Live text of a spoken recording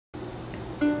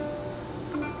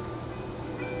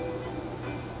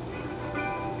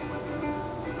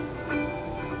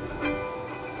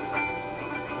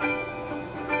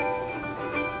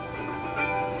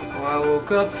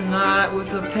woke up tonight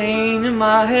with a pain in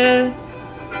my head,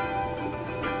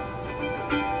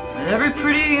 and every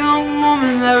pretty young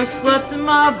woman that ever slept in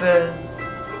my bed.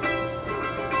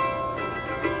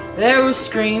 There were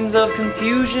screams of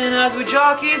confusion as we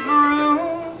jockeyed for room.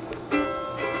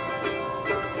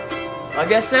 I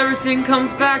guess everything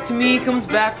comes back to me, comes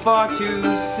back far too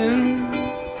soon.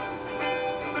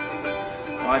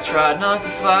 I tried not to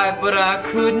fight, but I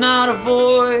could not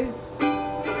avoid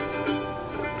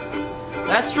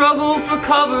that struggle for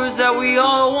covers that we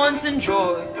all once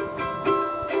enjoyed.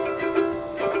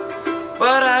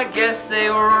 But I guess they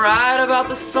were right about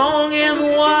the song and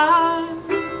the wine.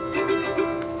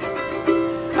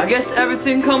 I guess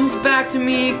everything comes back to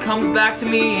me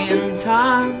in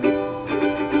time.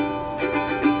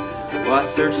 Well, I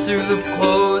searched through the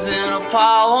clothes in a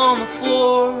pile on the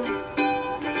floor,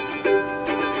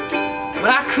 but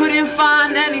I couldn't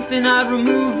find anything I'd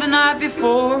removed the night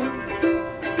before,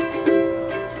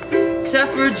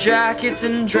 except for jackets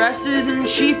and dresses and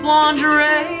cheap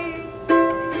lingerie.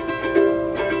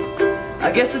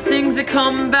 I guess the things that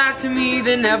come back to me,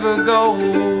 they never go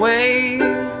away.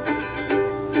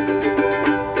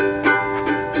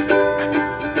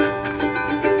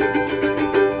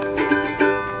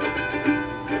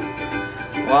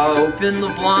 I'll open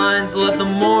the blinds, let the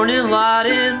morning light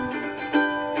in.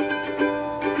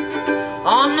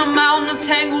 On the mountain of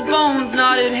tangled bones,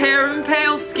 knotted hair and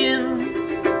pale skin.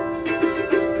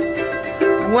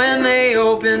 When they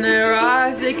opened their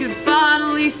eyes, they could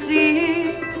finally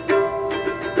see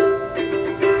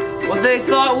what they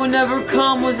thought would never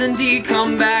come was indeed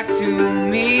come back to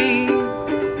me.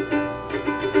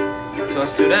 So I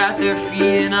stood at their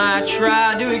feet and I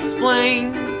tried to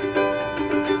explain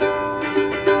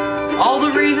all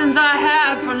the reasons I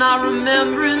had for not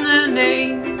remembering their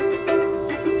name.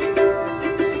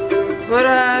 But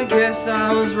I guess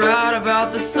I was right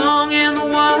about the song and the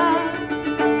wine.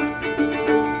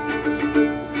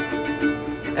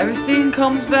 Everything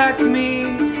comes back to me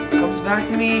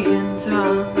in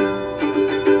time.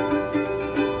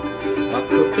 I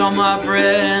cooked all my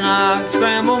bread and I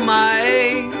scrambled my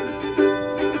eggs.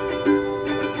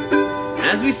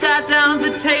 As we sat down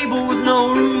at the table with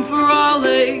no room for our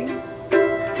legs,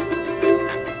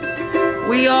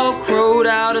 we all crowed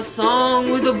out a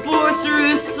song with a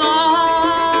boisterous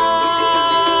song,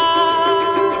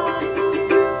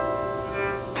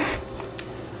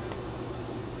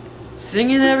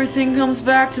 singing everything comes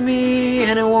back to me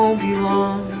and it won't be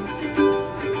long.